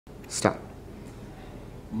Start.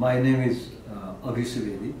 My name is Abhi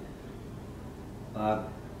Subdei.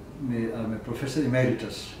 I'm a professor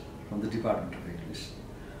emeritus from the Department of English,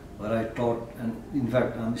 where I taught, and in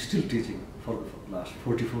fact I'm still teaching for the last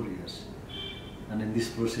 44 years. And in this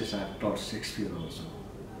process I have taught Shakespeare also.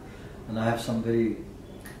 And I have some very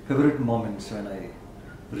favorite moments when I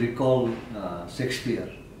recall Shakespeare.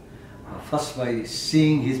 First by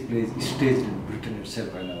seeing his plays staged in Britain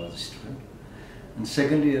itself when I was a student. And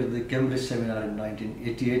secondly, at the Cambridge seminar in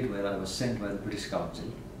 1988, where I was sent by the British Council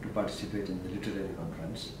to participate in the literary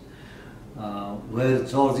conference, where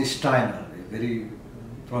George Steiner, a very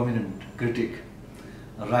prominent critic,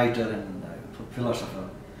 a writer and philosopher,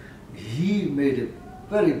 he made a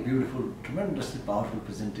very beautiful, tremendously powerful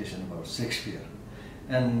presentation about Shakespeare.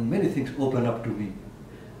 And many things opened up to me.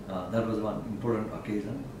 That was one important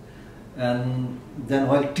occasion. And then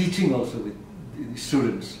while teaching also with the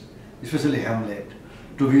students, especially Hamlet,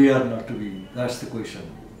 to be or not to be, that's the question.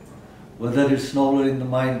 Whether it's nobler in the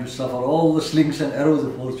mind to suffer all the slings and arrows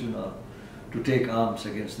of fortune, or to take arms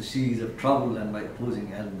against the seas of trouble and by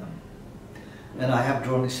opposing element. And I have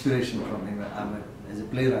drawn inspiration from him. As a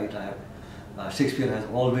playwright, Shakespeare has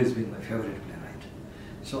always been my favorite playwright.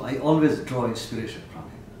 So I always draw inspiration from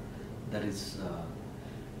him. That is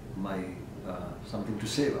my something to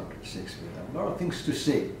say about Shakespeare. I have a lot of things to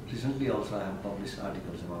say. Recently also I have published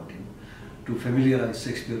articles about him to familiarize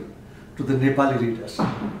Shakespeare to the Nepali readers,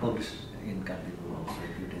 published in Kandipur also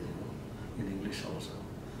a few days ago, in English also.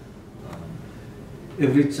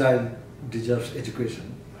 Every child deserves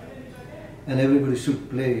education, and everybody should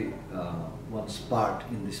play one's part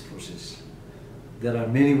in this process. There are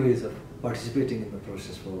many ways of participating in the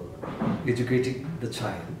process for educating the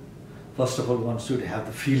child. First of all, one should have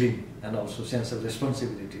the feeling and also sense of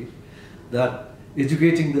responsibility that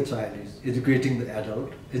educating the child is educating the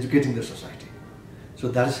adult, educating the society. So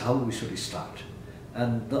that is how we should start.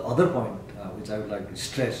 And the other point which I would like to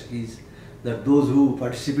stress is that those who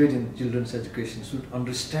participate in children's education should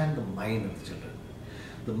understand the mind of the children.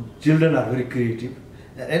 The children are very creative,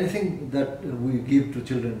 and anything that we give to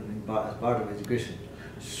children as part of education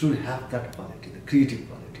should have that quality, the creative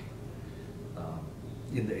quality.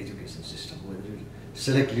 In the education system, whether you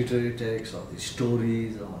select literary texts or the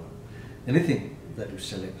stories or anything that you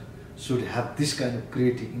select, should have this kind of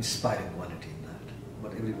creative, inspiring quality in that.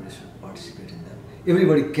 But everybody should participate in that.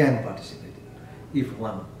 Everybody can participate if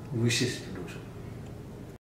one wishes to do so.